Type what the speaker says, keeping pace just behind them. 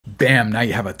Bam, now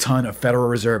you have a ton of Federal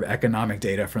Reserve economic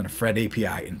data from the Fred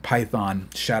API in Python.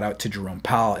 Shout out to Jerome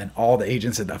Powell and all the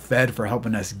agents at the Fed for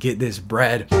helping us get this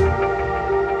bread.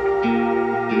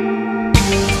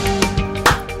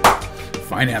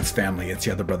 Finance family, it's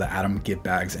your other brother Adam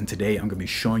Gitbags, and today I'm going to be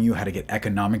showing you how to get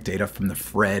economic data from the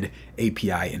Fred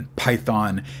API in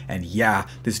Python. And yeah,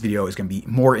 this video is going to be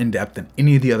more in-depth than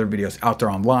any of the other videos out there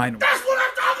online. That's what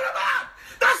I'm talking about!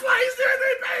 That's why he's the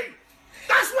MVP!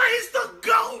 That's why he's the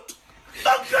GOAT!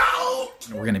 The GOAT!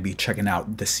 We're going to be checking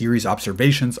out the series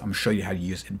observations. I'm going to show you how to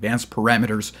use advanced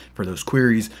parameters for those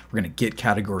queries. We're going to get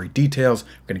category details.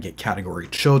 We're going to get category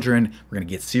children. We're going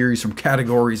to get series from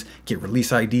categories, get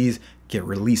release IDs, get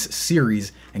release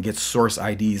series, and get source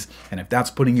IDs. And if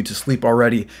that's putting you to sleep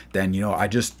already, then I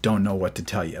just don't know what to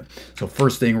tell you. So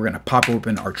first thing, we're going to pop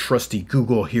open our trusty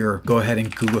Google here. Go ahead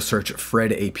and Google search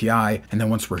Fred API. And then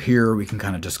once we're here, we can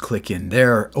kind of just click in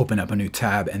there, open up a new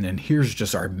tab. And then here's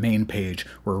just our main page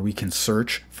where we can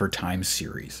search for time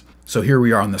series. So here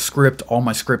we are on the script. All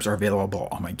my scripts are available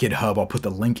on my GitHub. I'll put the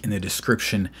link in the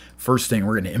description. First thing,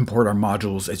 we're going to import our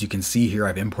modules. As you can see here,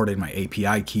 I've imported my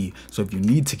API key. So if you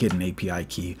need to get an API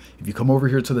key, if you come over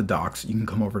here to the docs, you can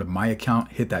come over to my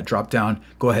account, hit that drop down,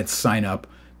 go ahead, sign up.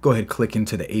 Go ahead, click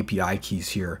into the API keys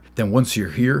here. Then once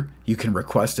you're here, you can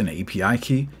request an API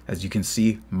key. As you can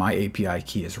see, my API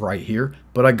key is right here,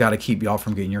 but I gotta keep y'all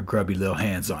from getting your grubby little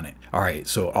hands on it. All right,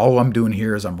 so all I'm doing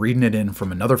here is I'm reading it in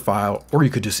from another file, or you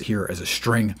could just hear it as a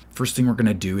string. First thing we're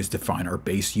gonna do is define our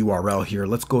base URL here.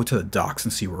 Let's go to the docs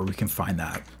and see where we can find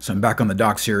that. So I'm back on the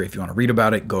docs here. If you wanna read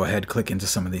about it, go ahead, click into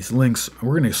some of these links.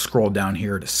 We're gonna scroll down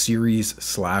here to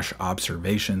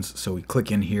series/observations. So we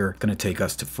click in here, gonna take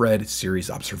us to Fred series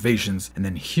observations. And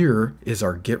then here is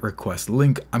our get request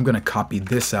link. I'm gonna copy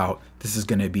this out. This is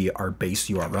going to be our base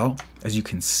URL, as you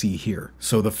can see here.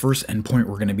 So the first endpoint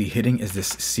we're going to be hitting is this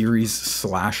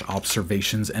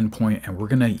series/observations endpoint, and we're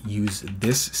going to use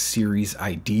this series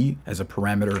ID as a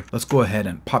parameter. Let's go ahead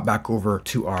and pop back over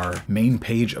to our main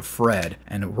page of Fred,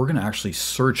 and we're going to actually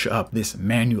search up this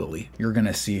manually. You're going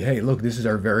to see, hey, look, this is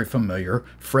our very familiar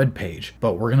Fred page,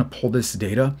 but we're going to pull this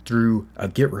data through a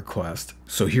GET request.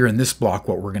 So here in this block,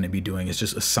 what we're going to be doing is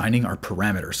just assigning our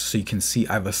parameters. So you can see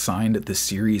I've assigned the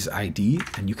series ID,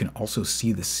 and you can also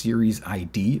see the series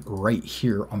ID right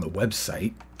here on the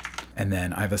website. And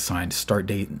then I've assigned start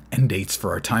date and end dates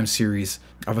for our time series.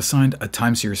 I've assigned a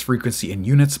time series frequency in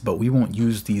units, but we won't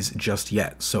use these just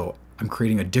yet. So I'm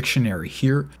creating a dictionary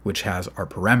here, which has our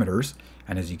parameters.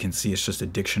 And as you can see, it's just a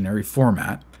dictionary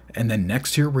format. And then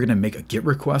next here, we're going to make a GET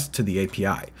request to the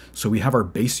API. So we have our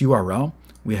base URL.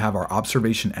 We have our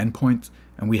observation endpoints,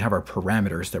 and we have our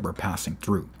parameters that we're passing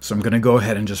through. So I'm going to go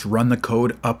ahead and just run the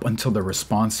code up until the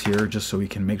response here, just so we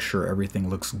can make sure everything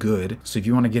looks good. So if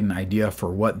you want to get an idea for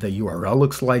what the URL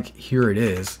looks like, here it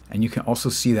is. And you can also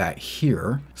see that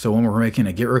here. So when we're making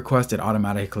a GET request, it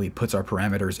automatically puts our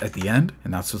parameters at the end,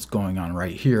 and that's what's going on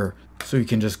right here. So you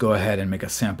can just go ahead and make a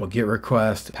sample GET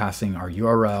request, passing our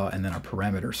URL and then our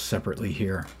parameters separately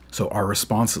here. So our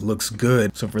response looks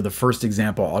good. So for the first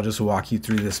example, I'll just walk you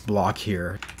through this block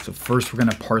here. So first we're going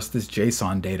to parse this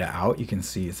JSON data out. You can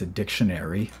see it's a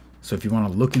dictionary. So if you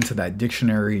want to look into that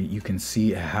dictionary, you can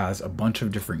see it has a bunch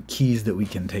of different keys that we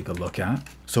can take a look at.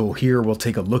 So here we'll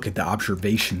take a look at the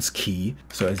observations key.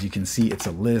 So as you can see, it's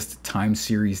a list time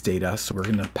series data. So we're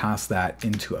going to pass that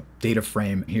into a data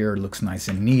frame here. It looks nice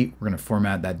and neat. We're going to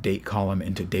format that date column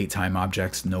into datetime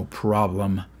objects. No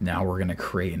problem. Now we're going to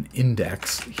create an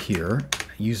index here.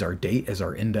 Use our date as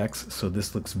our index. So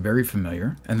this looks very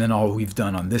familiar. And then all we've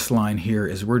done on this line here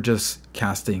is we're just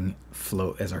casting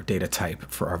float as our data type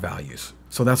for our values.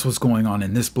 So that's what's going on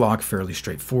in this block, fairly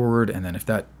straightforward. And then if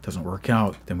that doesn't work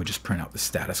out, then we just print out the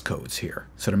status codes here.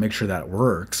 So to make sure that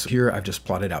works, here I've just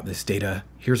plotted out this data.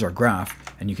 Here's our graph,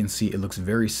 and you can see it looks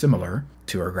very similar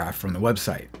to our graph from the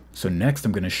website. So next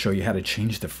I'm going to show you how to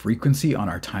change the frequency on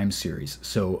our time series.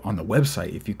 So on the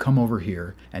website, if you come over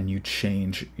here and you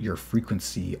change your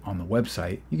frequency on the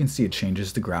website, you can see it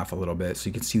changes the graph a little bit. So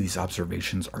you can see these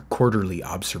observations are quarterly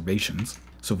observations.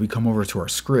 So if we come over to our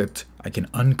script, I can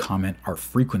uncomment our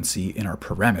frequency in our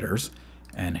parameters.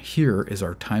 And here is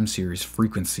our time series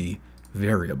frequency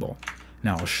variable.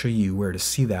 Now I'll show you where to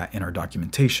see that in our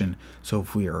documentation. So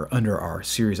if we are under our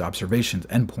series observations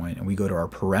endpoint and we go to our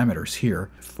parameters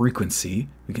here, frequency,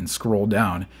 we can scroll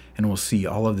down and we'll see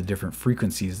all of the different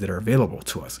frequencies that are available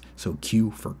to us. So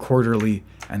Q for quarterly,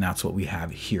 and that's what we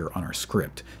have here on our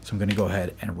script. So I'm going to go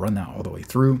ahead and run that all the way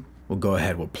through. We'll go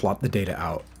ahead, we'll plot the data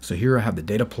out. So here I have the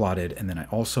data plotted, and then I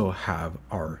also have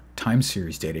our time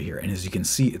series data here. And as you can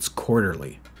see, it's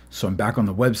quarterly. So I'm back on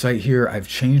the website here. I've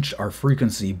changed our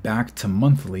frequency back to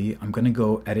monthly. I'm going to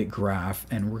go edit graph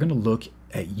and we're going to look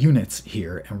at units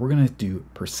here, and we're going to do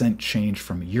percent change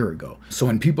from a year ago. So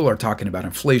when people are talking about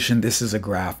inflation, this is a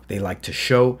graph they like to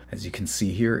show. As you can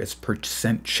see here, it's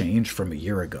percent change from a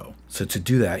year ago. So to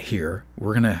do that here,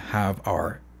 we're going to have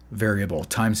our variable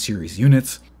time series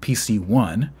units,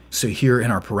 PC1. So here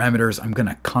in our parameters, I'm going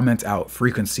to comment out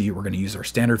frequency. We're going to use our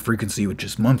standard frequency, which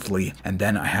is monthly. And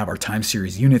then I have our time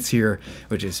series units here,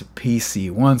 which is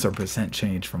PC1, so percent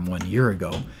change from 1 year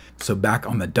ago. So back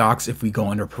on the docs, if we go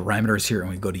under parameters here and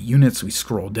we go to units, we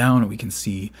scroll down and we can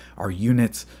see our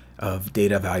units of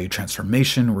data value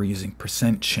transformation. We're using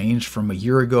percent change from a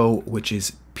year ago, which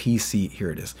is PC.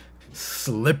 Here it is.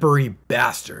 Slippery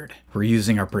bastard. We're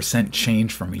using our percent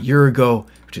change from a year ago,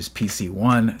 which is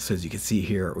PC1. So as you can see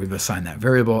here, we've assigned that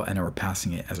variable and then we're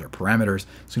passing it as our parameters.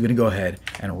 So we're going to go ahead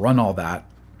and run all that.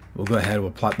 We'll go ahead,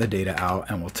 we'll plot the data out,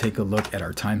 and we'll take a look at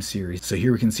our time series. So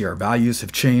here we can see our values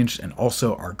have changed, and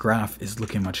also our graph is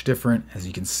looking much different. As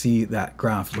you can see, that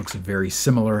graph looks very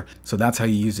similar. So that's how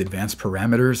you use advanced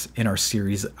parameters in our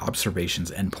series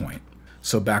observations endpoint.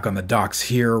 So back on the docs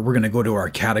here, we're going to go to our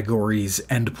categories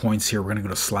endpoints here. We're going to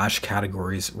go to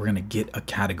 /categories. We're going to get a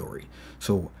category.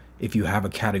 So if you have a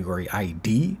category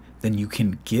ID, then you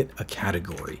can get a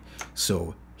category.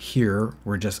 So here,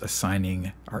 we're just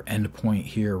assigning our endpoint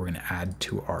here. We're going to add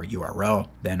to our URL.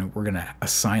 Then we're going to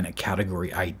assign a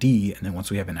category ID. And then once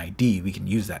we have an ID, we can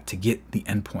use that to get the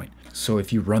endpoint. So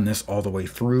if you run this all the way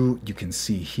through, you can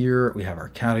see here we have our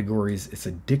categories. It's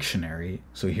a dictionary.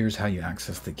 So here's how you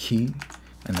access the key.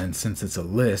 And then since it's a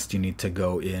list, you need to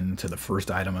go into the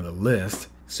first item of the list.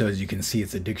 So as you can see,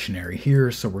 it's a dictionary here.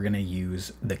 So we're going to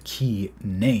use the key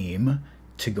name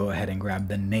to go ahead and grab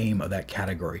the name of that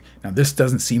category. Now this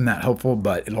doesn't seem that helpful,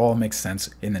 but it all makes sense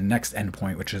in the next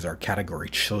endpoint, which is our category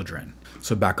children.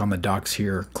 So back on the docs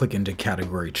here, click into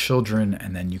category children,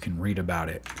 and then you can read about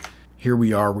it. Here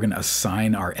we are, we're going to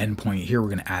assign our endpoint here. We're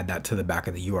going to add that to the back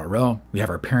of the URL. We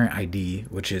have our parent ID,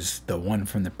 which is the one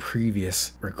from the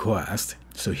previous request.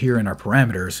 So here in our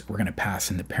parameters, we're going to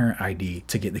pass in the parent ID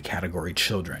to get the category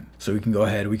children. So we can go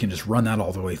ahead, we can just run that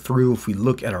all the way through. If we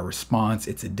look at our response,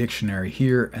 it's a dictionary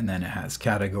here, and then it has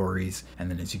categories. And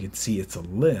then as you can see, it's a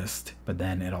list, but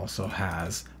then it also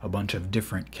has a bunch of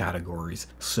different categories.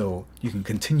 So you can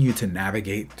continue to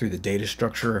navigate through the data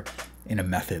structure in a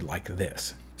method like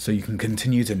this. So you can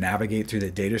continue to navigate through the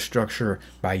data structure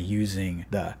by using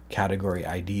the category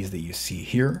IDs that you see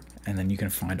here, and then you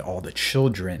can find all the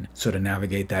children. So to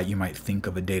navigate that, you might think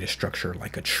of a data structure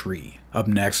like a tree. Up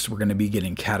next, we're going to be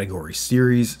getting category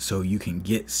series, so you can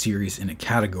get series in a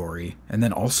category. And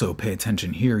then also pay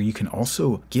attention here, you can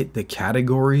also get the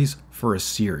categories for a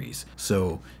series.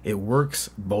 So it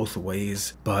works both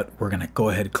ways, but we're going to go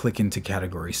ahead, click into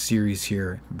category series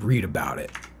here, read about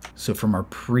it. So from our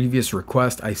previous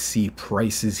request, I see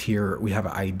prices here. We have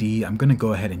an ID. I'm going to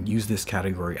go ahead and use this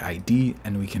category ID,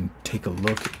 and we can take a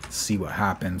look, see what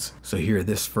happens. So here,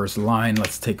 this first line,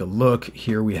 let's take a look.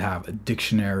 Here we have a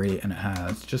dictionary, and it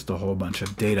has just a whole bunch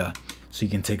of data. So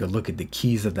you can take a look at the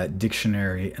keys of that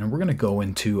dictionary, and we're going to go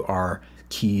into our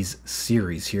keys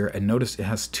series here, and notice it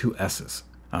has 2 S's.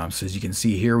 So as you can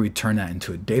see here, we turn that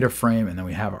into a data frame, and then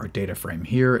we have our data frame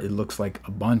here. It looks like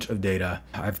a bunch of data.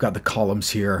 I've got the columns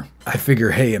here. I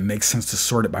figure, hey, it makes sense to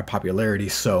sort it by popularity.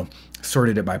 So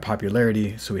sorted it by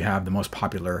popularity. So we have the most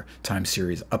popular time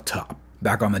series up top.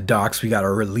 Back on the docs, we got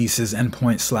our releases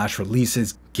endpoint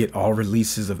 /releases. Get all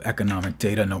releases of economic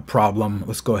data, no problem.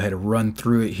 Let's go ahead and run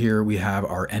through it here. We have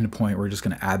our endpoint. We're just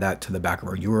going to add that to the back of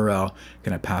our URL.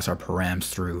 Going to pass our params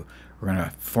through. We're going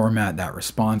to format that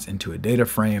response into a data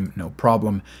frame, no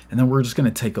problem. And then we're just going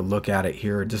to take a look at it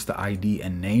here, just the ID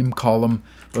and name column.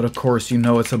 But of course, you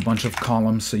know it's a bunch of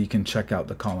columns, so you can check out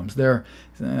the columns there.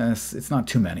 It's not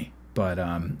too many, but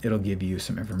it'll give you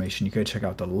some information. You could check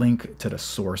out the link to the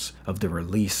source of the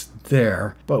release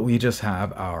there, but we just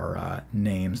have our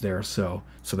names there. So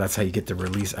that's how you get the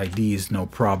release IDs, no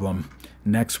problem.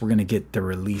 Next, we're going to get the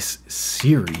release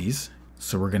series.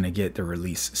 So we're going to get the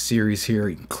release series here.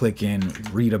 You can click in,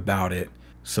 read about it.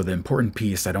 So the important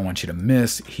piece I don't want you to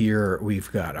miss here,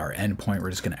 we've got our endpoint. We're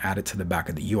just going to add it to the back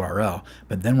of the URL,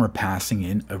 but then we're passing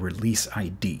in a release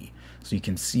ID. So you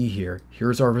can see here,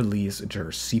 here's our release, which is our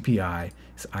CPI,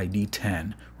 it's ID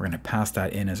 10. We're going to pass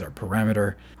that in as our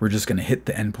parameter. We're just going to hit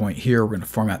the endpoint here. We're going to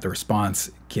format the response,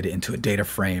 get it into a data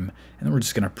frame, and then we're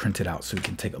just going to print it out so we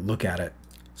can take a look at it.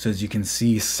 So as you can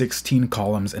see, 16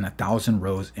 columns and 1,000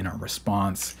 rows in our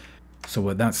response. So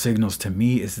what that signals to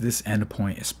me is this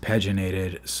endpoint is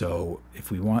paginated. So if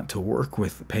we want to work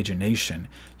with pagination,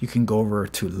 you can go over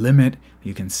to limit.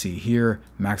 You can see here,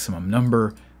 maximum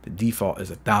number. The default is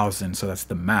 1,000, so that's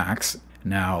the max.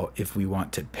 Now, if we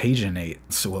want to paginate,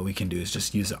 so what we can do is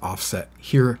just use an offset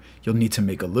here. You'll need to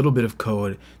make a little bit of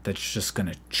code that's just going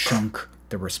to chunk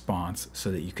the response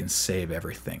so that you can save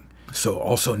everything. So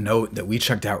also note that we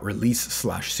checked out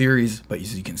release/series, but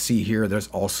as you can see here, there's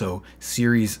also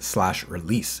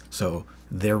series/release. So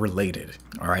they're related.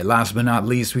 All right, last but not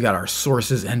least, we got our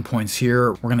sources endpoints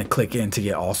here. We're gonna click in to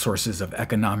get all sources of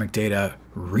economic data,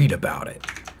 read about it.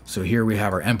 So here we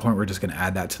have our endpoint. We're just going to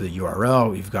add that to the URL.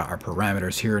 We've got our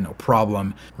parameters here, no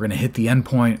problem. We're going to hit the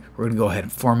endpoint. We're going to go ahead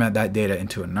and format that data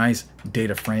into a nice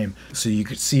data frame. So you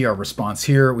could see our response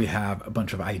here. We have a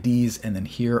bunch of IDs, and then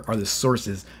here are the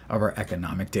sources of our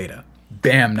economic data.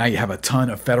 Bam, now you have a ton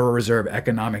of Federal Reserve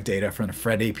economic data from the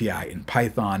Fred API in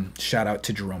Python. Shout out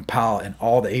to Jerome Powell and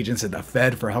all the agents at the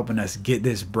Fed for helping us get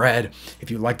this bread.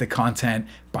 If you like the content,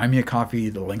 buy me a coffee.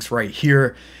 The link's right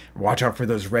here. Watch out for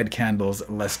those red candles.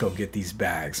 Let's go get these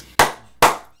bags.